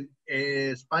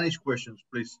 Spanish questions,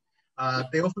 please.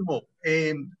 Teofimo,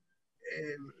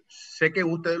 sé que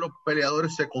ustedes los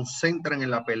peleadores se concentran en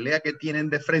la pelea que tienen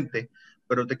de frente,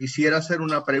 pero te quisiera hacer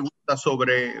una pregunta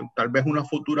sobre tal vez una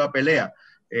futura pelea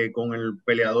con el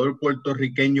peleador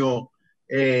puertorriqueño.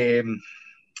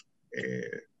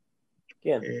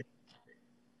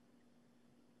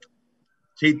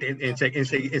 Sí,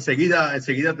 enseguida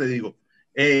te digo.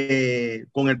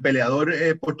 Con el peleador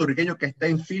puertorriqueño que está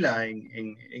en fila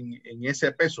en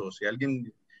ese peso. Si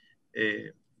alguien,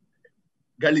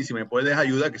 Gali, si me puedes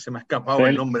ayudar, que se me ha escapado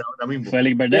el nombre ahora mismo.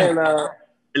 Félix Verdejo.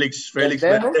 Félix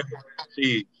Verdejo.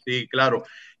 Sí, claro.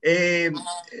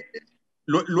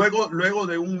 Luego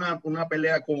de una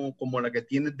pelea como la que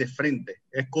tienes de frente,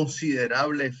 ¿es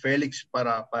considerable Félix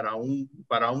para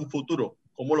un futuro?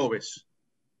 ¿Cómo lo ves?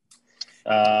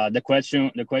 The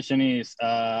question is,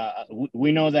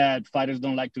 we know that fighters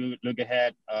don't like to look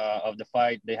ahead of the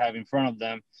fight they have in front of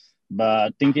them,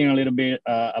 but thinking a little bit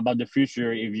about the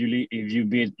future, if you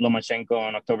beat Lomachenko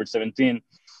on October 17,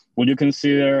 would you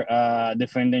consider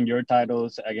defending your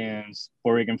titles against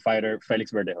Puerto Rican fighter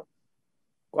Felix Verdejo?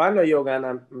 Cuando yo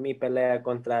gana mi pelea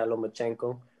contra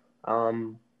Lomachenko,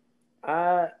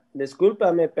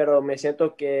 discúlpame, pero me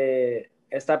siento que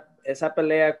esa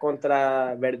pelea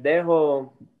contra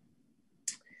Verdejo,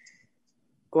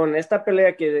 con esta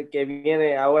pelea que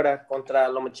viene ahora contra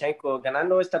Lomachenko,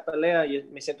 ganando esta pelea, yo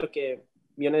me siento que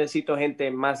yo necesito gente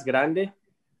más grande.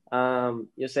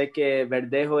 Yo sé que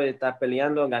Verdejo está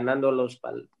peleando, ganando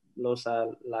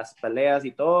las peleas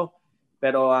y todo,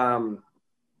 pero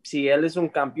si él es un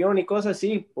campeón y cosas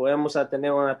así, podemos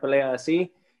tener una pelea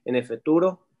así en el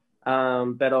futuro.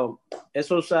 Pero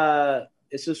eso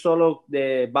es solo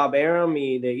de Bob Arum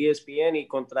y de ESPN y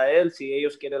contra él, si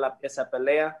ellos quieren esa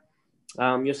pelea.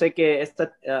 Yo sé que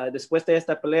después de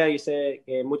esta pelea, yo sé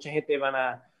que mucha gente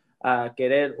van a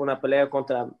querer una pelea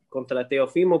contra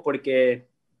Teofimo porque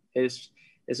eso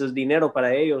es dinero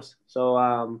para ellos.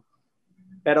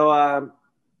 Pero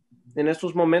en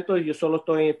estos momentos yo solo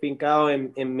estoy empincado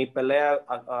en mi pelea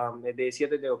el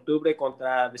 17 de octubre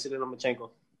contra Vasyl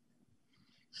Lomachenko.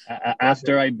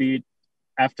 After I beat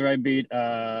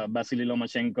Vasyl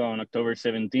Lomachenko on October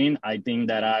 17, I think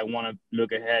that I want to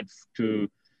look ahead to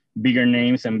bigger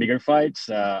names and bigger fights.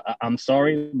 I'm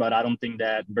sorry, but I don't think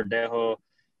that Verdejo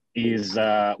is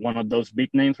one of those big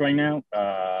names right now.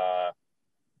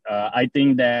 I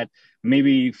think that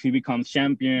maybe if he becomes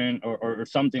champion or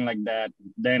something like that,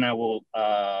 then I will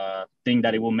think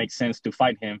that it will make sense to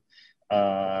fight him.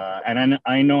 And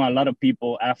I know a lot of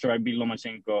people, after I beat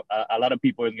Lomachenko, a lot of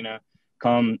people are going to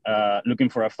come looking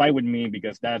for a fight with me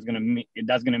because that's going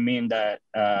to mean that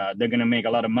they're going to make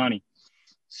a lot of money.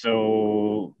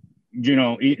 So,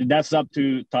 that's up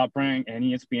to Top Rank and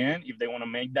ESPN if they want to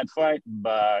make that fight.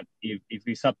 But if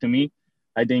it's up to me,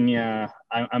 I think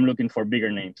I'm looking for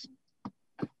bigger names.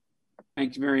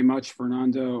 Thank you very much,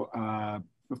 Fernando.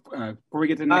 Before we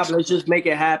get to the next, let's just make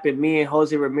it happen. Me and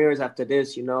Jose Ramirez after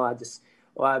this,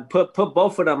 I put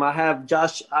both of them. I have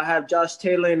Josh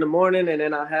Taylor in the morning, and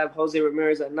then I have Jose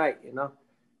Ramirez at night.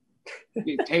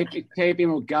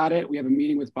 Teofimo got it. We have a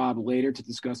meeting with Bob later to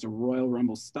discuss a Royal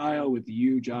Rumble style with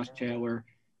you, Josh Taylor,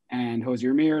 and Jose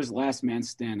Ramirez, last man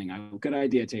standing. Good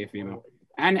idea, Teofimo.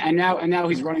 And now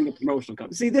he's running the promotional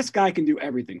company. See, this guy can do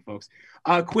everything, folks.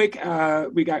 Quick,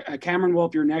 we got Cameron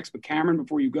Wolf. You're next, but Cameron,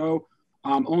 before you go,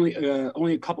 only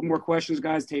a couple more questions,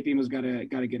 guys. Teofimo's got to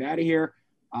get out of here.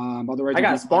 Otherwise, I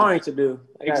got sparring to do.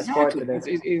 Exactly.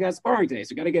 He got sparring today,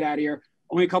 so got to get out of here.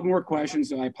 Only a couple more questions,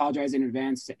 so I apologize in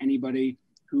advance to anybody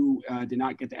who did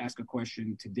not get to ask a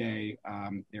question today.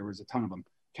 There was a ton of them.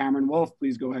 Cameron Wolf,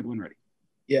 please go ahead when ready.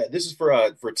 Yeah, this is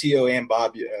for Teo and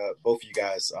Bob, both of you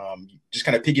guys. Just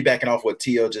kind of piggybacking off what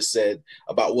Teo just said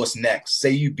about what's next.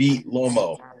 Say you beat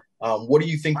Lomo. What do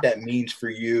you think that means for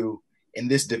you in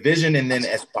this division and then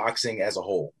as boxing as a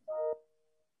whole?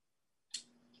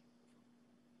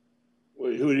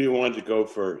 Well, who do you want to go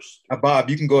first? Bob,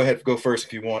 you can go first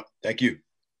if you want. Thank you.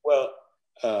 Well,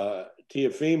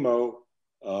 Teofimo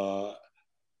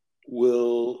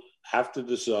will have to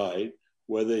decide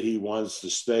whether he wants to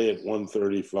stay at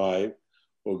 135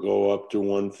 or go up to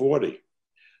 140.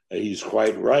 He's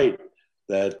quite right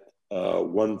that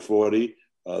 140,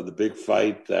 the big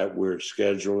fight that we're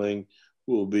scheduling,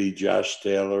 will be Josh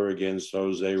Taylor against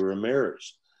Jose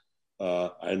Ramirez.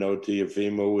 I know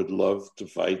Teofimo would love to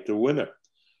fight the winner.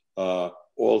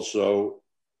 Also,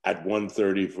 at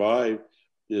 135,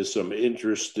 there's some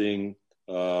interesting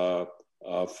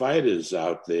fighters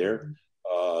out there.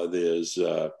 There's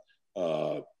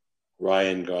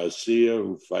Ryan Garcia,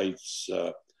 who fights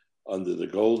under the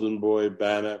Golden Boy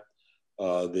banner.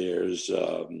 There's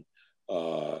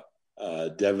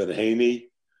Devin Haney,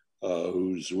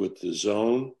 who's with the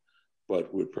Zone,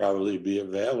 but would probably be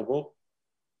available.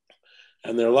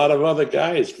 And there are a lot of other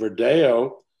guys.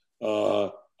 Verdejo,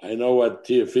 I know what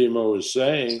Teofimo is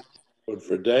saying, but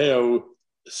Verdejo,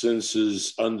 since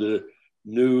his under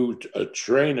new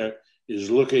trainer,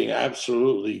 is looking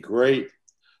absolutely great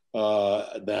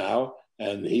now,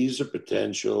 and he's a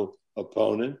potential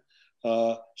opponent.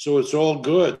 So it's all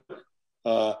good.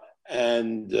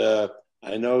 And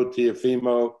I know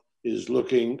Teofimo is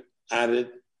looking at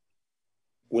it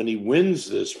when he wins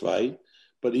this fight,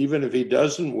 but even if he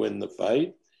doesn't win the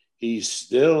fight, he's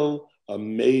still a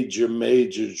major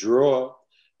draw,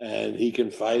 and he can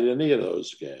fight any of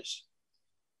those guys.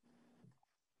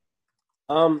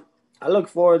 I look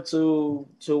forward to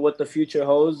what the future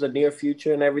holds, the near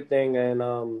future and everything. And,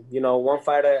 one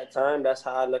fight at a time, that's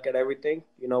how I look at everything.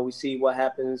 We see what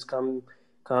happens come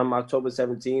October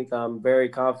 17th. I'm very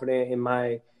confident in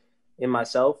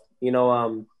myself,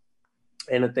 and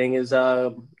the thing is,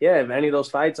 if any of those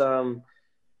fights, it'll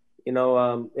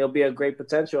be a great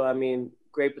potential. I mean,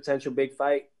 great potential big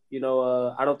fight.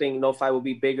 I don't think no fight will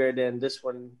be bigger than this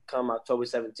one come October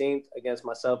 17th against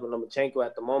myself and Lomachenko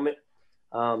at the moment.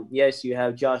 Yes, you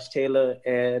have Josh Taylor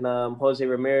and Jose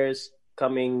Ramirez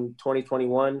coming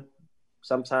 2021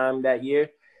 sometime that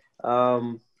year.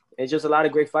 It's just a lot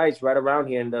of great fights right around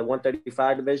here in the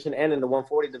 135 division and in the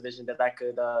 140 division that I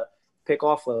could pick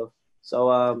off of. So,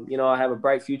 I have a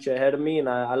bright future ahead of me, and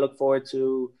I look forward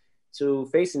to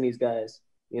facing these guys,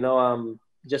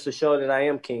 just to show that I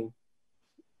am king.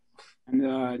 And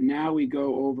now we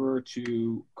go over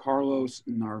to Carlos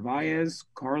Narvaez.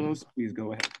 Carlos, please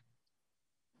go ahead.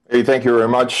 Hey, thank you very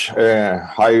much.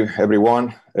 Hi,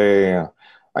 everyone.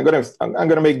 I'm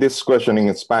gonna make this question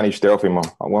in Spanish, Teofimo.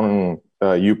 I want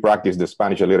you practice the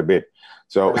Spanish a little bit.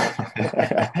 So,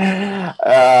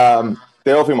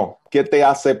 Teofimo, ¿qué te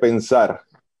hace pensar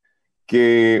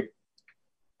que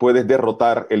puedes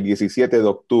derrotar el 17 de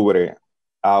octubre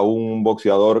a un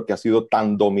boxeador que ha sido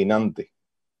tan dominante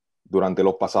durante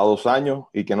los pasados años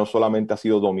y que no solamente ha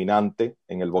sido dominante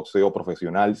en el boxeo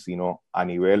profesional, sino a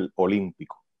nivel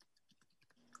olímpico?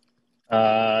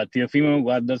 Teofimo,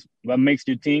 what makes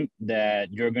you think that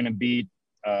you're going to beat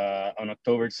on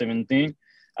October 17th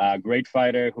a great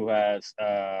fighter who has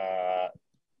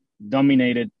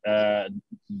dominated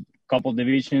couple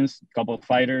divisions, couple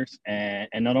fighters,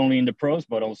 and not only in the pros,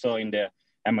 but also in the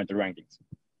amateur rankings?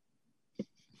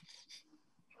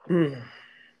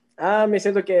 Me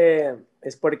siento que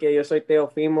es porque yo soy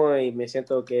Teofimo y me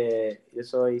siento que yo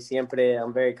soy siempre,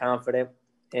 I'm very confident.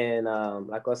 And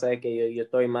la cosa es que yo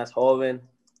estoy más joven,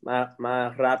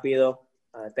 más rápido,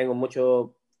 tengo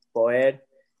mucho poder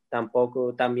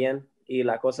también. Y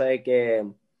la cosa es que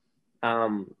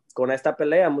con esta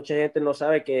pelea mucha gente no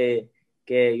sabe que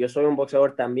yo soy un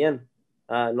boxeador también.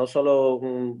 No solo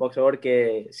un boxeador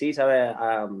que sí sabe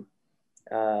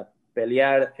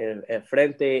pelear en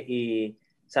frente y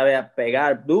sabe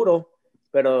pegar duro,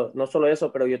 pero no solo eso,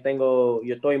 pero yo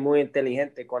estoy muy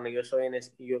inteligente cuando yo estoy en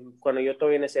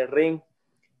ese ring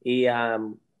y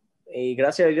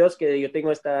gracias a Dios que yo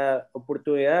tengo esta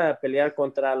oportunidad de pelear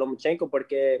contra Lomachenko,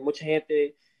 porque mucha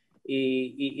gente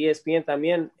y ESPN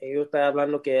también, ellos están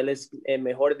hablando que él es el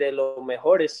mejor de los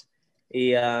mejores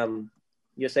y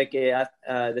yo sé que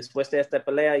después de esta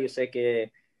pelea, yo sé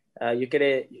que yo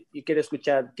quiero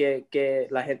escuchar que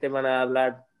la gente van a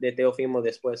hablar de Teofimo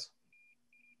después.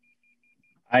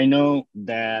 I know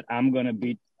that I'm going to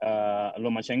beat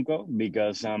Lomachenko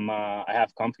because I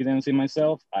have confidence in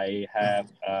myself.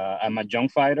 I'm a young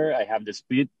fighter. I have the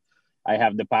speed. I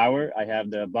have the power. I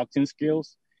have the boxing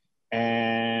skills.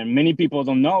 And many people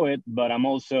don't know it, but I'm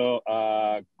also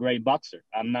a great boxer.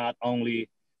 I'm not only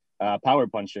a power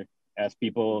puncher, as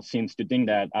people seem to think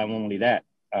that I'm only that.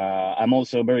 I'm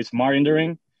also very smart in the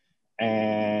ring,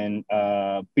 and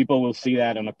people will see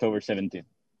that on October 17th.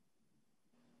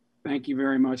 Thank you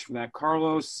very much for that,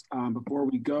 Carlos. Before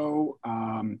we go,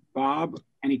 Bob,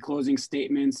 any closing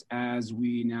statements as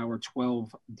we now are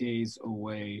 12 days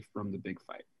away from the big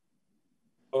fight?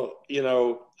 Well,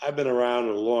 I've been around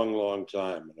a long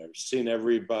time, and I've seen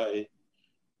everybody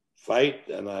fight,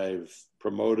 and I've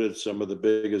promoted some of the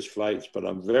biggest fights, but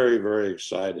I'm very, very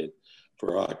excited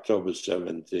for October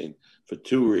 17th for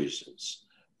two reasons.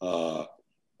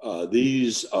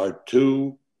 These are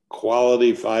two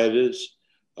quality fighters.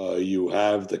 You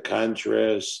have the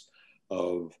contrast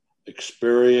of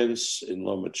experience in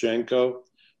Lomachenko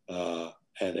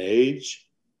and age,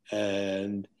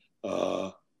 and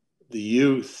the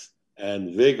youth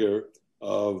and vigor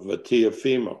of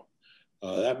Teofimo.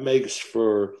 That makes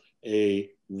for a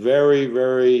very,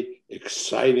 very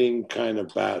exciting kind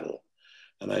of battle.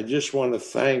 And I just want to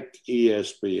thank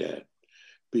ESPN,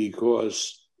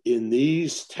 because in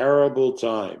these terrible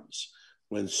times,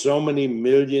 when so many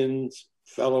millions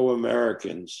fellow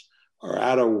Americans are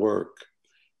out of work,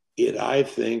 it, I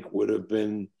think, would have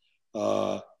been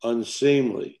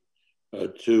unseemly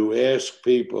to ask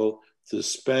people to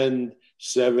spend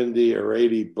 $70 or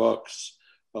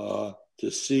 $80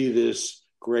 to see this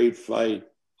great fight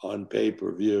on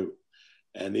pay-per-view.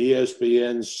 And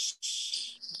ESPN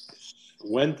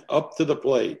went up to the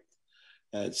plate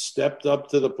and stepped up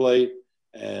to the plate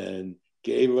and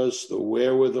gave us the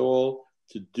wherewithal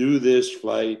to do this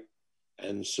fight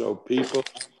And so people,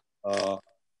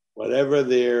 whatever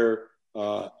their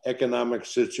economic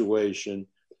situation,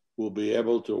 will be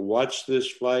able to watch this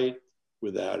fight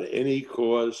without any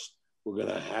cost. We're going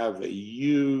to have a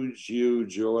huge,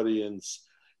 huge audience.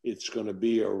 It's going to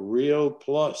be a real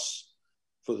plus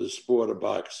for the sport of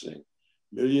boxing.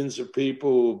 Millions of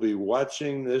people will be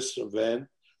watching this event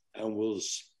and will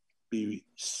be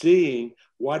seeing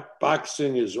what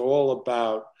boxing is all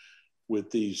about with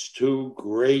these two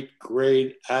great,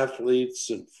 great athletes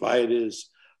and fighters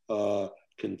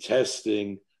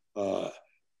contesting on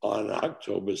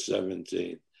October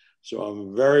 17th. So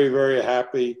I'm very, very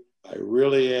happy. I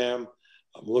really am.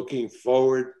 I'm looking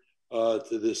forward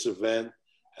to this event.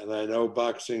 And I know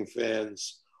boxing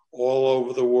fans all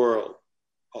over the world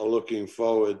are looking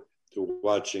forward to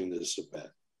watching this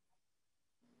event.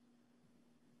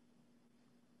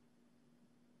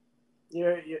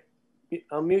 You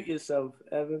unmute yourself,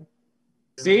 Evan.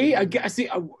 See,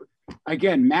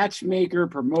 again, matchmaker,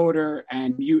 promoter,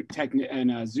 and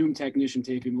Zoom technician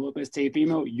Teofimo Lopez.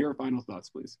 Teofimo, your final thoughts,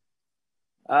 please.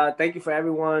 Thank you for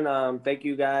everyone. Thank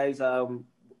you guys.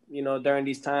 During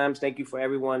these times, thank you for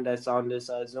everyone that's on this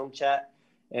Zoom chat,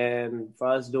 and for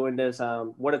us doing this.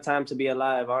 What a time to be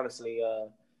alive, honestly.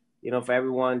 For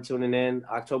everyone tuning in,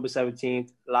 October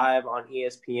 17th, live on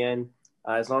ESPN.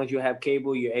 As long as you have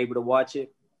cable, you're able to watch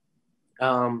it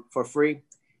for free.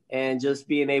 And just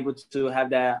being able to have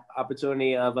that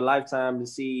opportunity of a lifetime to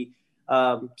see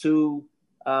two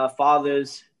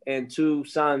fathers and two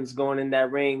sons going in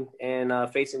that ring and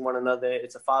facing one another.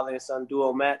 It's a father and son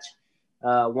duo match,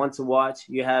 one to watch.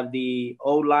 You have the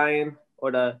old lion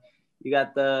you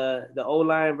got the old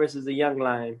lion versus the young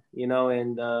lion,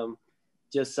 and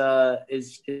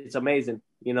it's amazing,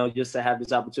 just to have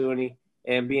this opportunity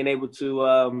and being able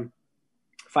to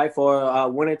fight for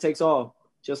winner takes all.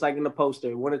 Just like in the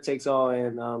poster, winner takes all,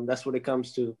 and that's what it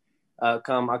comes to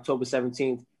come October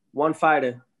 17th. One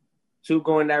fighter, two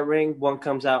go in that ring, one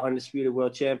comes out undisputed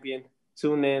world champion.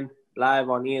 Tune in live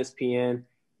on ESPN.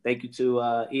 Thank you to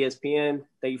ESPN.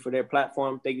 Thank you for their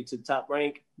platform. Thank you to Top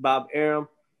Rank, Bob Arum.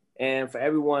 And for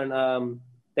everyone,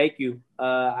 thank you.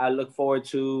 I look forward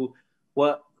to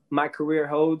what my career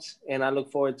holds, and I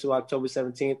look forward to October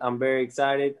 17th. I'm very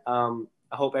excited. I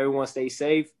hope everyone stays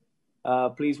safe.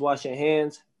 Please wash your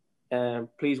hands and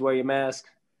please wear your mask.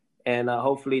 And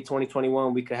hopefully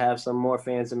 2021, we could have some more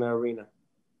fans in the arena.